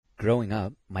Growing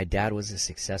up, my dad was a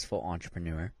successful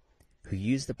entrepreneur who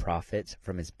used the profits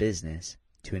from his business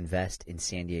to invest in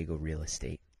San Diego real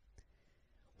estate.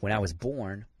 When I was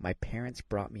born, my parents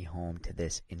brought me home to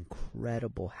this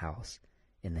incredible house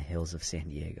in the hills of San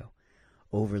Diego,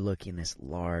 overlooking this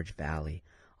large valley.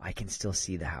 I can still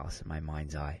see the house in my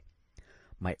mind's eye.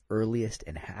 My earliest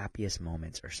and happiest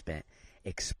moments are spent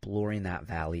exploring that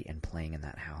valley and playing in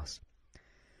that house.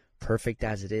 Perfect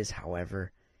as it is,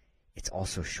 however, it's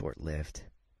also short-lived.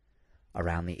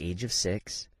 Around the age of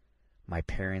 6, my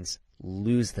parents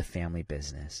lose the family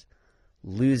business,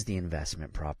 lose the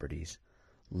investment properties,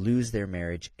 lose their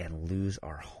marriage, and lose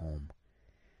our home.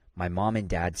 My mom and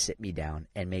dad sit me down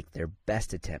and make their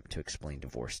best attempt to explain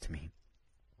divorce to me.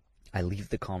 I leave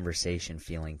the conversation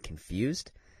feeling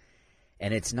confused,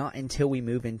 and it's not until we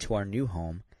move into our new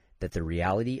home that the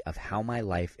reality of how my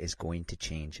life is going to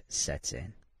change sets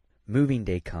in. Moving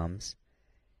day comes,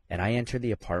 and I enter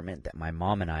the apartment that my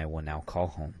mom and I will now call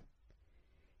home.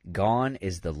 Gone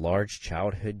is the large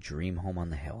childhood dream home on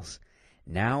the hills.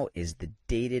 Now is the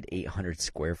dated 800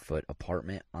 square foot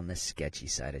apartment on the sketchy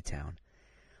side of town.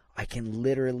 I can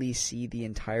literally see the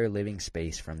entire living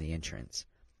space from the entrance.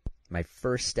 My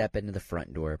first step into the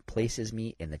front door places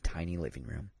me in the tiny living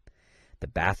room. The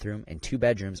bathroom and 2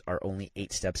 bedrooms are only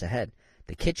 8 steps ahead.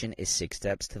 The kitchen is 6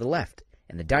 steps to the left,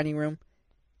 and the dining room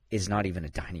is not even a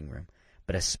dining room,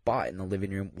 but a spot in the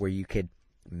living room where you could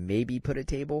maybe put a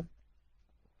table.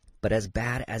 But as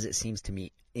bad as it seems to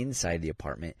me inside the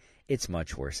apartment, it's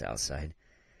much worse outside.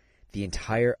 The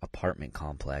entire apartment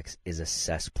complex is a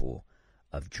cesspool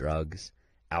of drugs,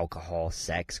 alcohol,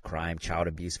 sex, crime, child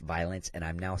abuse, violence, and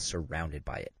I'm now surrounded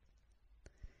by it.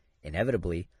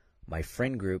 Inevitably, my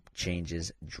friend group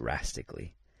changes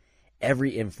drastically.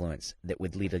 Every influence that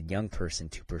would lead a young person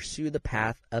to pursue the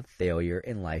path of failure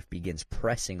in life begins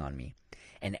pressing on me.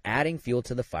 And adding fuel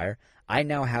to the fire, I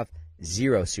now have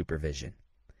 0 supervision.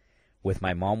 With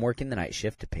my mom working the night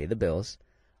shift to pay the bills,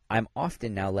 I'm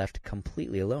often now left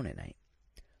completely alone at night.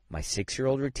 My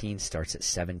 6-year-old routine starts at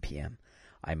 7 p.m.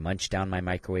 I munch down my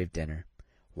microwave dinner,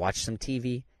 watch some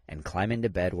TV, and climb into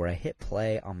bed where I hit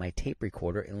play on my tape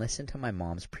recorder and listen to my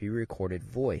mom's pre-recorded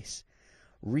voice,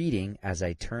 reading as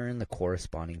I turn the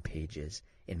corresponding pages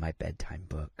in my bedtime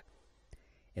book.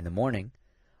 In the morning,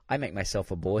 I make myself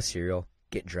a bowl of cereal,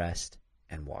 get dressed,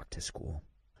 and walk to school.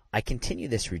 I continue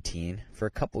this routine for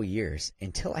a couple years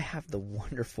until I have the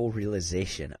wonderful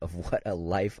realization of what a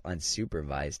life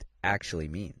unsupervised actually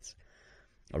means.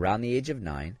 Around the age of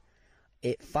 9,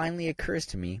 it finally occurs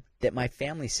to me that my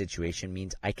family situation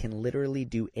means I can literally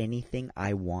do anything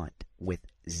I want with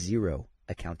 0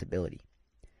 accountability.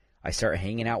 I start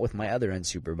hanging out with my other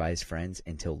unsupervised friends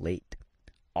until late.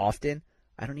 Often,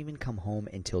 I don't even come home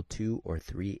until 2 or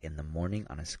 3 in the morning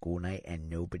on a school night, and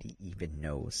nobody even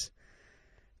knows.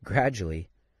 Gradually,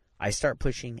 I start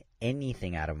pushing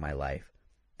anything out of my life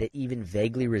that even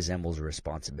vaguely resembles a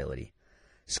responsibility.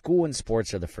 School and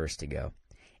sports are the first to go.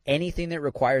 Anything that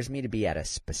requires me to be at a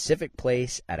specific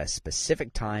place at a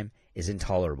specific time is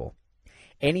intolerable.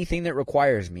 Anything that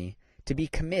requires me to be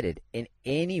committed in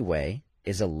any way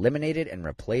is eliminated and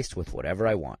replaced with whatever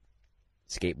I want.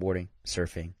 Skateboarding,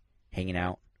 surfing, hanging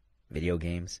out, video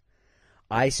games.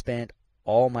 I spent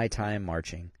all my time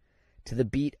marching to the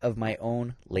beat of my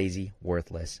own lazy,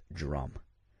 worthless drum.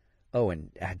 Oh,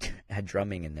 and had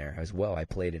drumming in there as well. I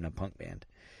played in a punk band.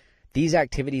 These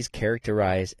activities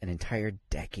characterize an entire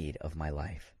decade of my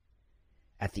life.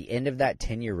 At the end of that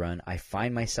 10-year run, I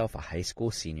find myself a high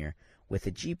school senior with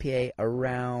a GPA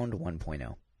around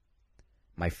 1.0.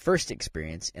 My first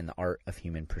experience in the art of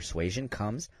human persuasion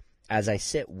comes as I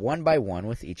sit one by one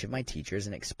with each of my teachers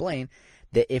and explain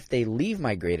that if they leave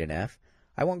my grade in F,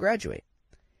 I won't graduate.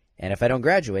 And if I don't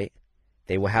graduate,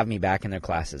 they will have me back in their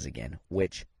classes again,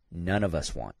 which none of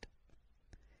us want.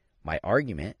 My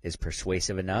argument is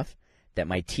persuasive enough that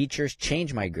my teachers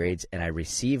change my grades and I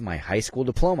receive my high school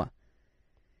diploma.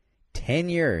 10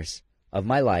 years of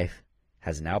my life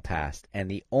has now passed, and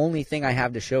the only thing I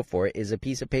have to show for it is a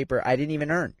piece of paper I didn't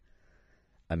even earn.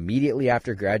 Immediately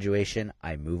after graduation,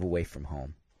 I move away from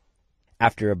home.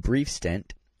 After a brief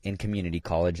stint in community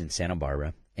college in Santa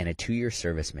Barbara and a 2-year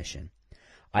service mission,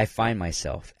 I find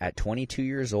myself at 22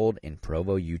 years old in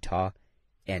Provo, Utah,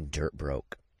 and dirt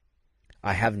broke.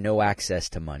 I have no access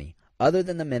to money other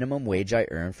than the minimum wage I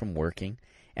earn from working,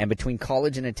 and between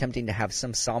college and attempting to have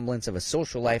some semblance of a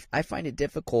social life, I find it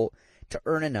difficult to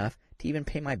earn enough to even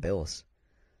pay my bills.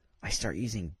 I start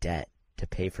using debt to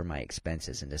pay for my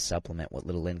expenses, and to supplement what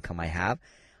little income I have,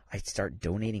 I start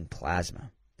donating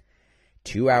plasma.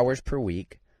 2 hours per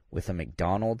week with a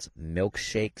McDonald's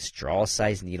milkshake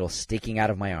straw-sized needle sticking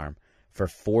out of my arm for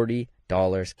 $40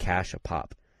 cash a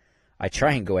pop. I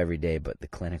try and go every day, but the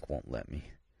clinic won't let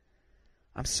me.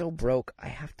 I'm so broke, I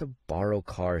have to borrow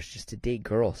cars just to date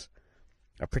girls.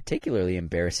 A particularly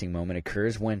embarrassing moment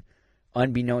occurs when,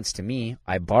 unbeknownst to me,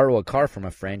 I borrow a car from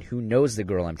a friend who knows the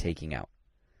girl I'm taking out.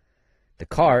 The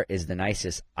car is the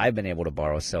nicest I've been able to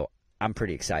borrow, so I'm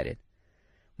pretty excited.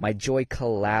 My joy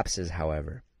collapses,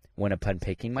 however, when upon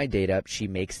picking my date up, she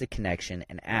makes the connection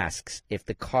and asks if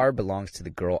the car belongs to the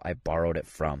girl I borrowed it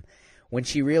from. When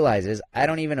she realizes I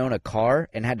don't even own a car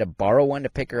and had to borrow one to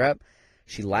pick her up,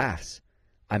 she laughs.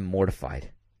 I'm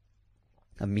mortified.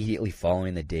 Immediately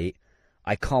following the date,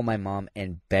 I call my mom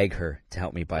and beg her to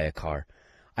help me buy a car.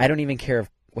 I don't even care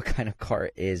what kind of car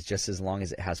it is, just as long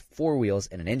as it has 4 wheels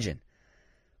and an engine.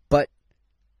 But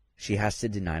she has to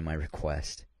deny my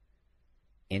request.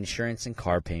 Insurance and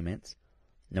car payments,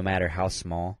 no matter how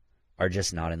small, are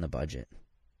just not in the budget.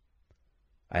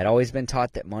 I had always been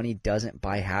taught that money doesn't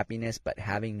buy happiness, but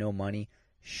having no money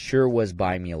sure was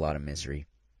buying me a lot of misery.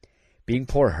 Being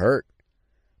poor hurt.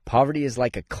 Poverty is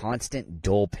like a constant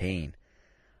dull pain.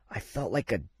 I felt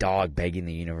like a dog begging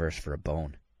the universe for a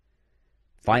bone.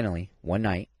 Finally, one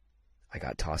night, I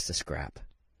got tossed a scrap.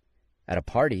 At a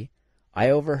party, I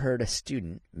overheard a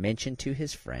student mention to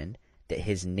his friend that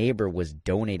his neighbor was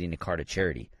donating a car to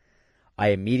charity. I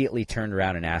immediately turned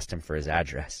around and asked him for his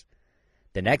address.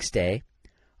 The next day,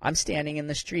 I'm standing in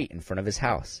the street in front of his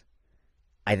house.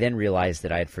 I then realized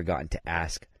that I had forgotten to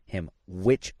ask him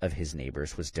which of his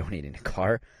neighbors was donating a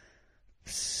car,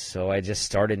 so I just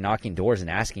started knocking doors and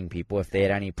asking people if they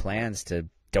had any plans to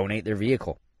donate their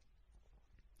vehicle.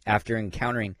 After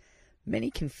encountering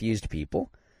many confused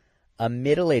people, a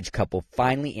middle-aged couple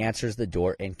finally answers the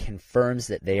door and confirms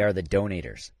that they are the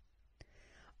donators.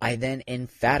 I then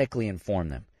emphatically inform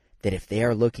them that if they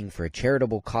are looking for a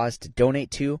charitable cause to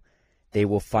donate to, they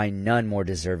will find none more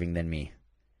deserving than me.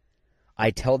 I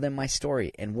tell them my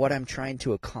story and what I'm trying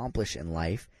to accomplish in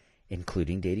life,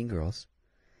 including dating girls,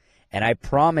 and I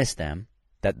promise them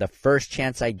that the first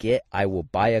chance I get, I will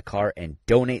buy a car and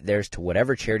donate theirs to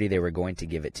whatever charity they were going to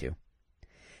give it to.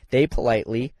 They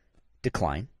politely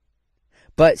decline,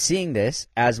 but seeing this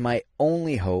as my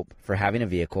only hope for having a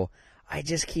vehicle, I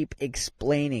just keep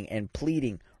explaining and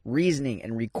pleading, reasoning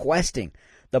and requesting.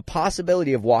 The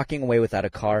possibility of walking away without a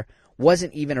car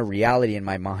wasn't even a reality in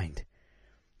my mind.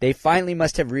 They finally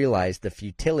must have realized the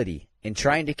futility in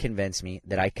trying to convince me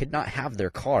that I could not have their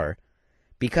car,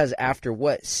 because after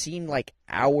what seemed like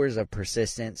hours of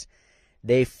persistence,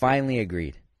 they finally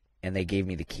agreed, and they gave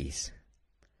me the keys.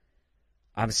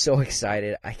 I'm so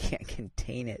excited, I can't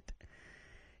contain it.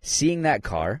 Seeing that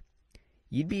car,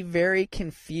 you'd be very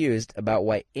confused about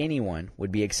why anyone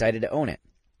would be excited to own it.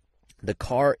 The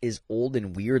car is old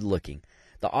and weird looking.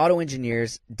 The auto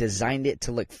engineers designed it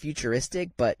to look futuristic,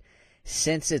 but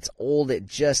since it's old, it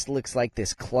just looks like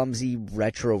this clumsy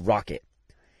retro rocket.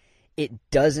 It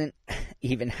doesn't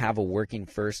even have a working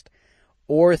first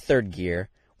or third gear,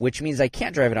 which means I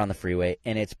can't drive it on the freeway,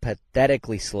 and it's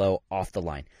pathetically slow off the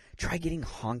line. Try getting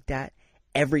honked at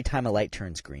every time a light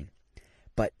turns green.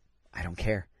 But I don't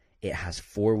care. It has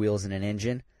 4 wheels and an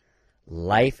engine.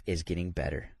 Life is getting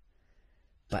better.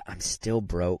 But I'm still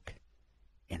broke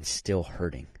and still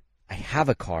hurting. I have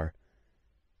a car,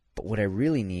 but what I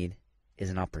really need is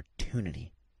an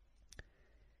opportunity.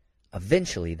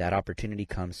 Eventually, that opportunity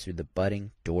comes through the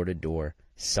budding door-to-door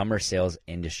summer sales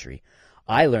industry.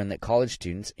 I learned that college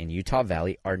students in Utah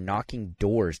Valley are knocking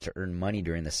doors to earn money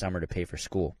during the summer to pay for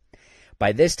school.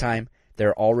 By this time, there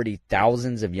are already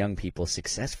thousands of young people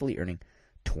successfully earning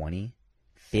 $20,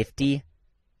 $50,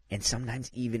 and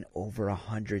sometimes even over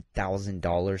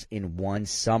 $100,000 in one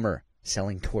summer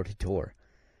selling door-to-door.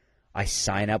 I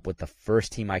sign up with the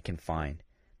first team I can find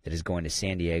that is going to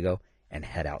San Diego and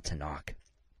head out to knock.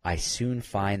 I soon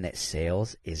find that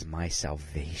sales is my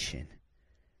salvation.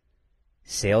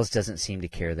 Sales doesn't seem to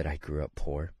care that I grew up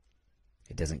poor.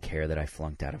 It doesn't care that I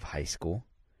flunked out of high school.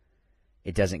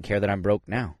 It doesn't care that I'm broke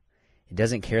now. It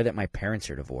doesn't care that my parents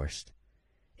are divorced.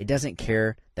 It doesn't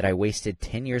care that I wasted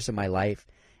 10 years of my life,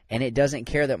 and it doesn't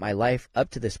care that my life up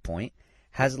to this point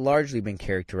has largely been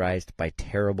characterized by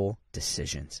terrible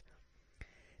decisions.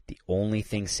 The only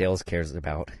thing sales cares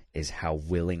about is how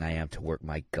willing I am to work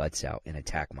my guts out and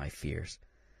attack my fears.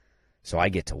 So I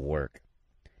get to work.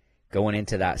 Going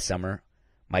into that summer,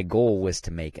 my goal was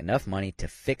to make enough money to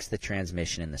fix the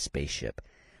transmission in the spaceship.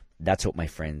 That's what my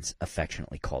friends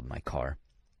affectionately called my car.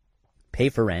 Pay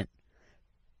for rent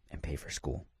and pay for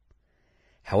school.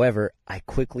 However, I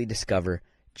quickly discover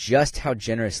just how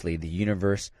generously the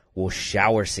universe will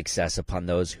shower success upon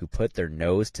those who put their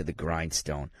nose to the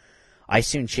grindstone. I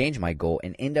soon change my goal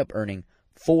and end up earning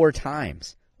 4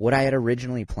 times what I had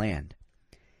originally planned.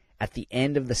 At the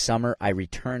end of the summer, I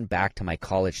returned back to my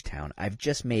college town. I've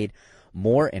just made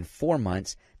more in 4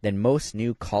 months than most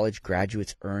new college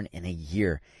graduates earn in a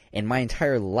year. In my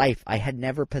entire life, I had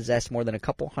never possessed more than a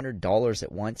couple $100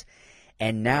 at once,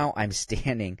 and now I'm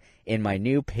standing in my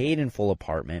new paid-in-full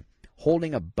apartment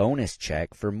holding a bonus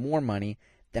check for more money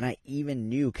than I even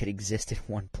knew could exist in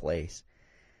one place.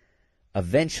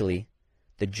 Eventually,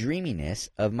 the dreaminess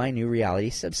of my new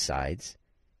reality subsides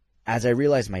as I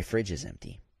realize my fridge is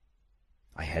empty.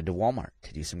 I head to Walmart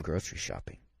to do some grocery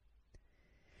shopping.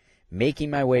 Making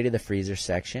my way to the freezer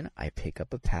section, I pick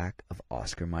up a pack of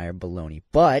Oscar Mayer bologna.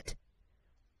 But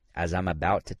as I'm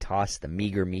about to toss the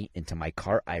meager meat into my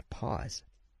cart, I pause.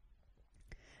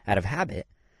 Out of habit,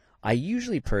 I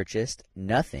usually purchased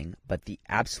nothing but the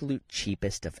absolute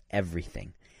cheapest of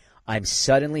everything. I'm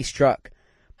suddenly struck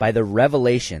by the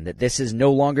revelation that this is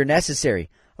no longer necessary.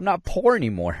 I'm not poor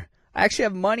anymore. I actually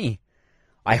have money.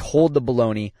 I hold the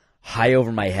bologna high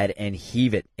over my head and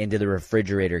heave it into the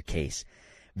refrigerator case.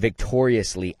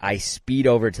 Victoriously, I speed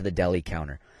over to the deli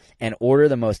counter and order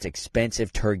the most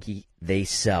expensive turkey they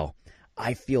sell.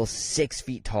 I feel 6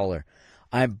 feet taller.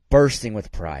 I'm bursting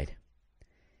with pride.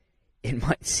 It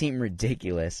might seem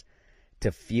ridiculous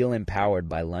to feel empowered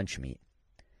by lunch meat,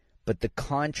 but the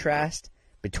contrast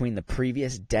between the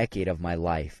previous decade of my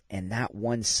life and that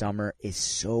one summer is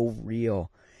so real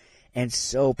and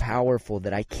so powerful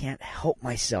that I can't help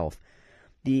myself.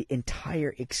 The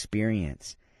entire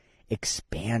experience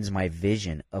expands my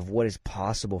vision of what is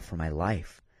possible for my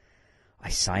life. I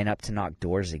sign up to knock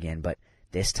doors again, but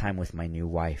this time with my new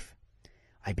wife.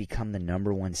 I become the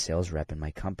 #1 sales rep in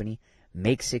my company,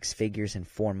 make 6 figures in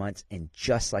 4 months, and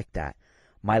just like that,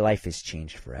 my life is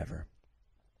changed forever.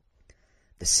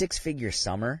 The 6-figure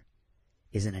summer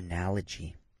is an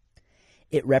analogy.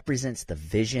 It represents the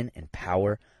vision and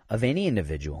power of any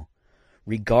individual,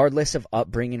 regardless of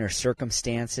upbringing or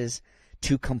circumstances,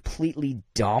 to completely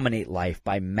dominate life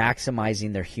by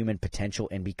maximizing their human potential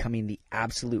and becoming the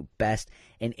absolute best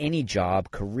in any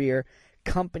job, career,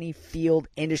 company, field,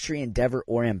 industry, endeavor,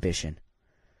 or ambition.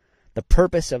 The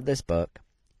purpose of this book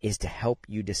is to help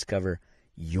you discover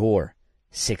your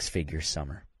 6-figure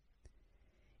summer.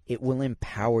 It will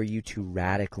empower you to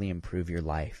radically improve your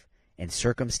life and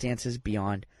circumstances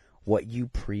beyond what you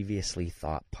previously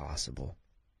thought possible.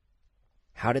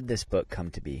 How did this book come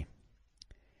to be?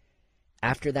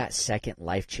 After that second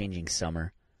life-changing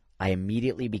summer, I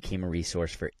immediately became a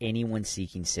resource for anyone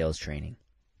seeking sales training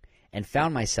and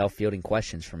found myself fielding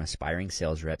questions from aspiring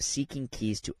sales reps seeking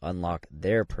keys to unlock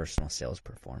their personal sales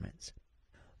performance.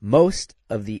 Most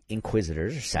of the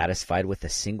inquisitors are satisfied with a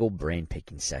single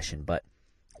brain-picking session, but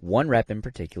one rep in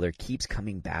particular keeps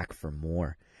coming back for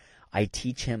more. I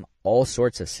teach him all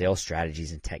sorts of sales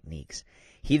strategies and techniques.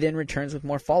 He then returns with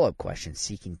more follow-up questions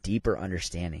seeking deeper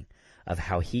understanding of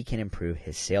how he can improve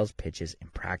his sales pitches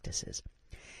and practices.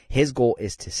 His goal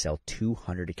is to sell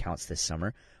 200 accounts this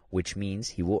summer, which means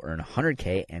he will earn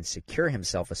 $100K and secure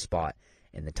himself a spot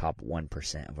in the top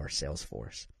 1% of our sales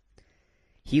force.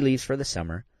 He leaves for the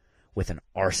summer with an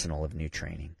arsenal of new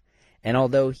training, and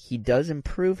although he does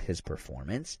improve his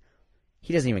performance,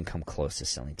 he doesn't even come close to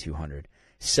selling 200.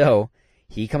 So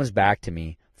he comes back to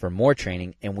me for more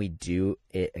training, and we do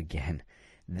it again.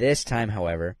 This time,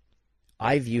 however,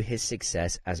 I view his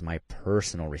success as my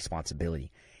personal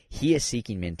responsibility. He is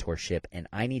seeking mentorship, and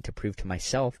I need to prove to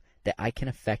myself that I can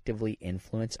effectively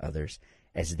influence others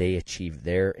as they achieve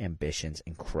their ambitions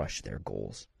and crush their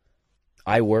goals.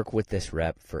 I work with this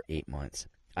rep for 8 months.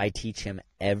 I teach him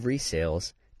every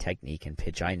sales technique and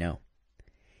pitch I know.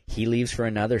 He leaves for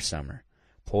another summer,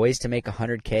 poised to make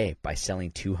 $100K by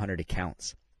selling 200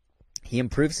 accounts. He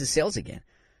improves his sales again,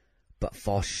 but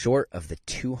falls short of the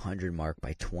 200 mark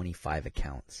by 25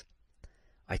 accounts.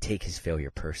 I take his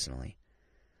failure personally.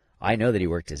 I know that he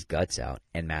worked his guts out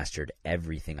and mastered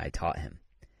everything I taught him.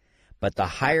 But the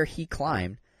higher he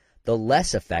climbed, the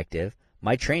less effective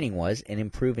my training was in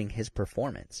improving his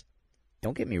performance.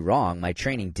 Don't get me wrong, my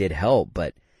training did help,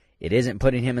 but it isn't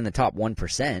putting him in the top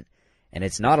 1%, and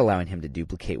it's not allowing him to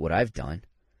duplicate what I've done.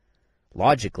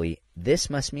 Logically, this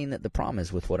must mean that the problem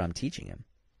is with what I'm teaching him.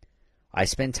 I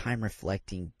spend time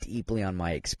reflecting deeply on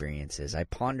my experiences. I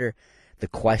ponder the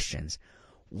questions.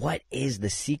 What is the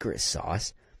secret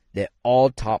sauce that all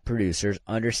top producers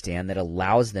understand that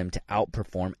allows them to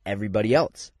outperform everybody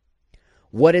else?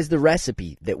 What is the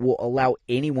recipe that will allow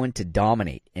anyone to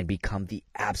dominate and become the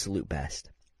absolute best?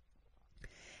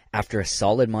 After a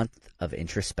solid month of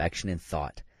introspection and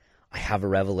thought, I have a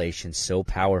revelation so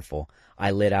powerful,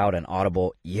 I let out an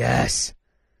audible, yes!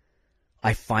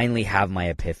 I finally have my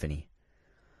epiphany.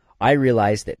 I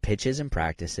realized that pitches and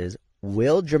practices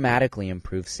will dramatically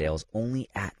improve sales only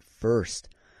at first,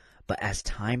 but as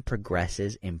time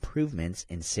progresses, improvements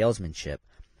in salesmanship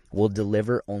will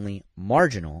deliver only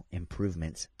marginal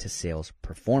improvements to sales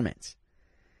performance.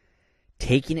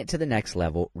 Taking it to the next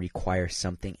level requires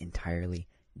something entirely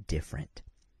different.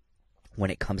 When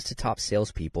it comes to top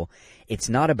salespeople, it's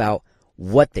not about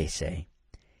what they say.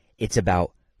 It's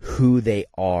about who they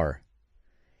are.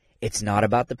 It's not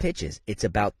about the pitches. It's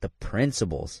about the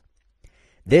principles.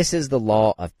 This is the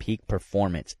law of peak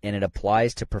performance, and it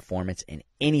applies to performance in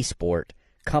any sport,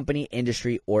 company,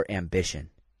 industry, or ambition.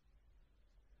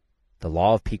 The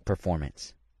law of peak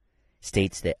performance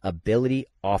states that ability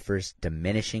offers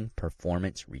diminishing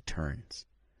performance returns,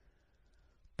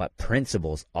 but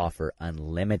principles offer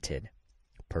unlimited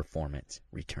performance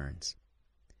returns.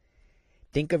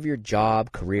 Think of your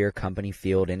job, career, company,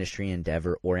 field, industry,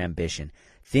 endeavor, or ambition.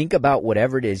 Think about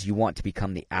whatever it is you want to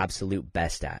become the absolute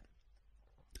best at.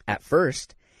 At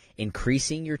first,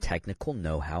 increasing your technical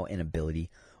know-how and ability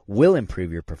will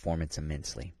improve your performance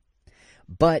immensely.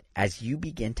 But as you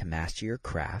begin to master your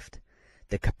craft,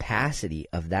 the capacity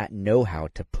of that know-how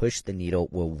to push the needle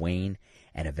will wane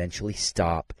and eventually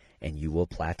stop, and you will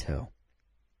plateau.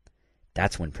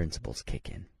 That's when principles kick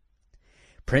in.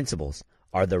 Principles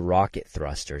are the rocket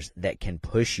thrusters that can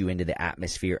push you into the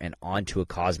atmosphere and onto a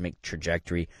cosmic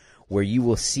trajectory where you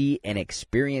will see and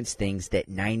experience things that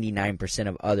 99%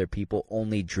 of other people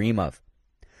only dream of.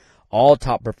 All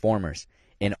top performers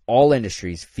in all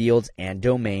industries, fields, and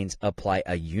domains apply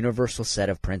a universal set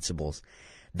of principles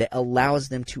that allows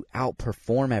them to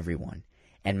outperform everyone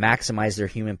and maximize their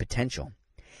human potential.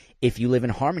 If you live in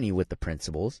harmony with the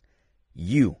principles,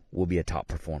 you will be a top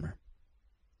performer.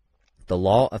 The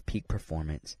law of peak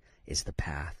performance is the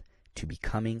path to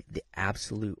becoming the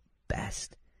absolute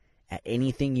best at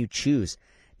anything you choose,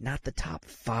 not the top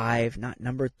 5, not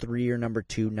number 3 or number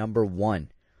 2, number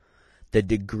 1. The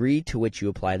degree to which you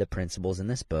apply the principles in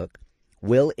this book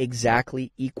will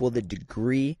exactly equal the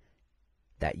degree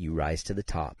that you rise to the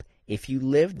top. If you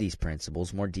live these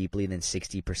principles more deeply than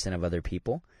 60% of other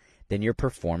people, then your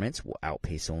performance will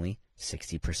outpace only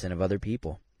 60% of other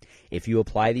people. If you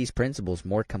apply these principles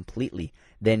more completely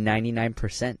than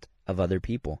 99% of other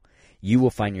people, you will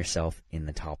find yourself in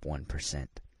the top 1%.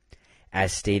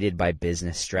 As stated by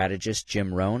business strategist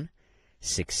Jim Rohn,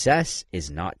 success is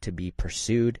not to be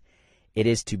pursued, it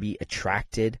is to be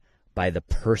attracted by the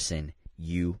person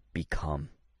you become.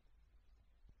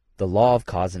 The law of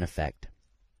cause and effect.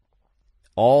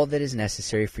 All that is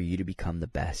necessary for you to become the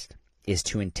best is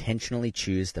to intentionally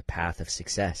choose the path of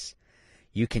success.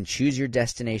 You can choose your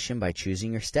destination by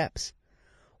choosing your steps.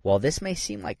 While this may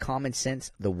seem like common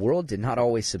sense, the world did not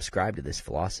always subscribe to this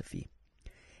philosophy.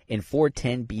 In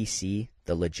 410 BC,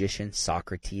 the logician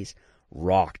Socrates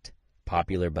rocked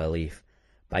popular belief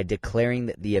by declaring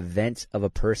that the events of a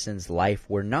person's life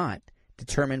were not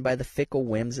determined by the fickle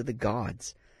whims of the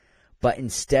gods, but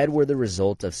instead were the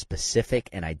result of specific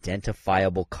and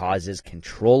identifiable causes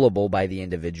controllable by the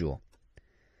individual.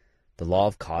 The law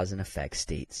of cause and effect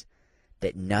states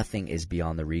that nothing is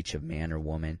beyond the reach of man or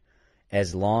woman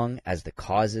as long as the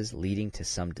causes leading to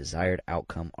some desired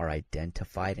outcome are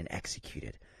identified and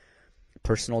executed.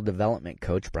 Personal development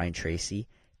coach Brian Tracy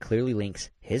clearly links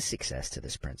his success to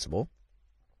this principle.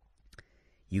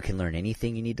 You can learn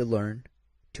anything you need to learn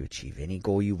to achieve any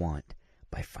goal you want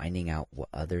by finding out what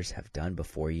others have done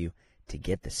before you to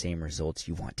get the same results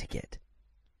you want to get.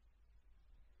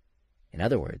 In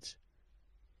other words,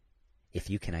 if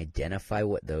you can identify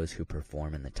what those who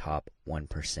perform in the top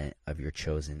 1% of your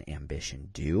chosen ambition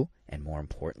do, and more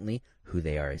importantly, who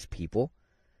they are as people,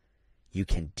 you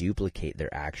can duplicate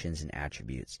their actions and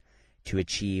attributes to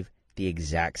achieve the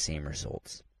exact same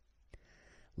results.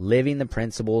 Living the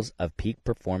principles of peak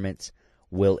performance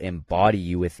will embody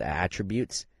you with the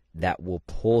attributes that will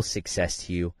pull success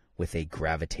to you with a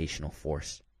gravitational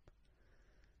force.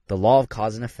 The law of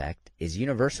cause and effect is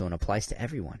universal and applies to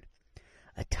everyone.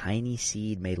 A tiny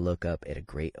seed may look up at a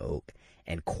great oak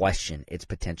and question its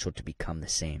potential to become the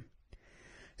same.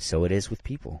 So it is with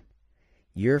people.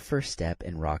 Your first step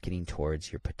in rocketing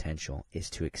towards your potential is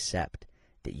to accept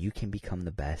that you can become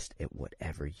the best at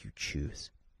whatever you choose.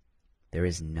 There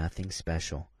is nothing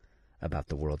special about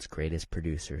the world's greatest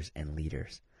producers and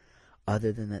leaders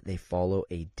other than that they follow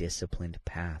a disciplined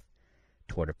path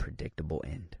toward a predictable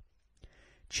end.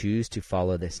 Choose to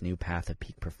follow this new path of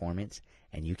peak performance,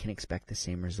 and you can expect the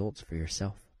same results for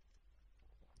yourself.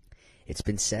 It's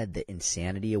been said that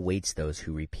insanity awaits those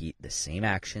who repeat the same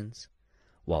actions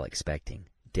while expecting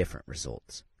different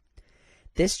results.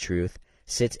 This truth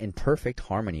sits in perfect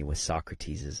harmony with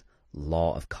Socrates'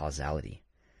 law of causality.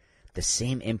 The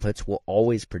same inputs will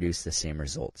always produce the same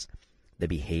results. The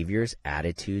behaviors,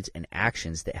 attitudes, and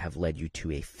actions that have led you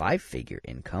to a 5-figure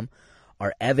income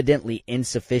are evidently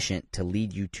insufficient to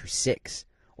lead you to 6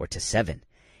 or to 7.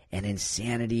 And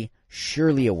insanity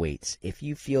surely awaits if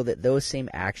you feel that those same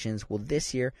actions will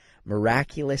this year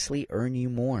miraculously earn you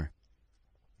more.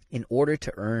 In order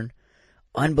to earn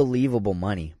unbelievable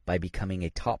money by becoming a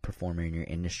top performer in your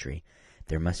industry,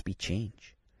 there must be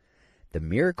change. The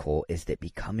miracle is that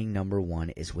becoming number one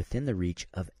is within the reach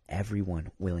of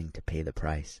everyone willing to pay the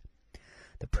price.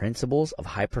 The principles of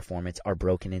high performance are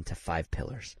broken into 5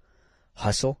 pillars: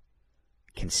 hustle,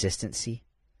 consistency,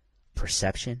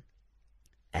 perception,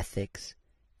 ethics,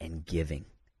 and giving.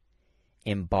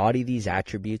 Embody these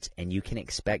attributes and you can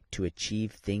expect to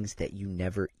achieve things that you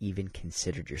never even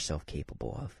considered yourself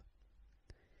capable of.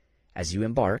 As you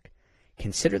embark,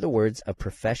 consider the words of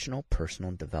professional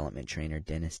personal development trainer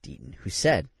Dennis Deaton, who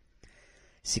said,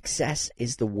 "Success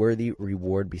is the worthy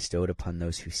reward bestowed upon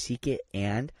those who seek it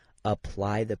and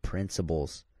apply the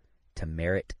principles to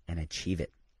merit and achieve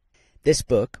it." This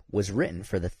book was written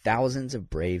for the thousands of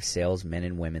brave salesmen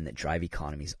and women that drive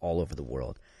economies all over the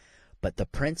world, but the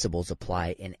principles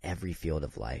apply in every field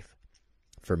of life.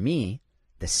 For me,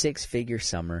 the 6-figure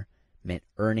summer meant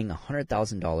earning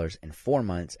 $100,000 in 4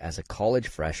 months as a college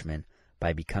freshman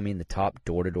by becoming the top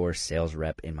door-to-door sales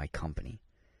rep in my company.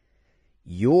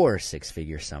 Your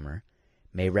 6-figure summer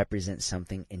may represent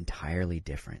something entirely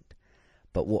different,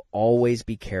 but will always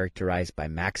be characterized by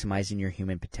maximizing your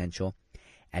human potential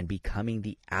and becoming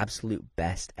the absolute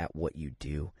best at what you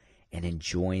do and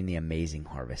enjoying the amazing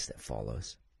harvest that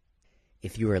follows.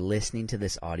 If you are listening to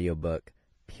this audiobook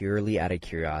purely out of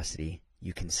curiosity,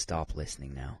 you can stop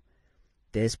listening now.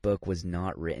 This book was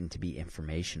not written to be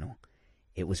informational.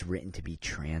 It was written to be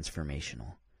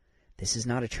transformational. This is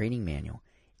not a training manual.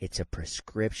 It's a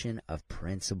prescription of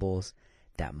principles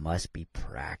that must be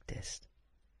practiced.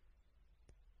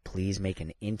 Please make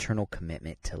an internal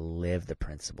commitment to live the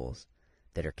principles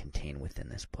that are contained within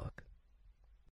this book.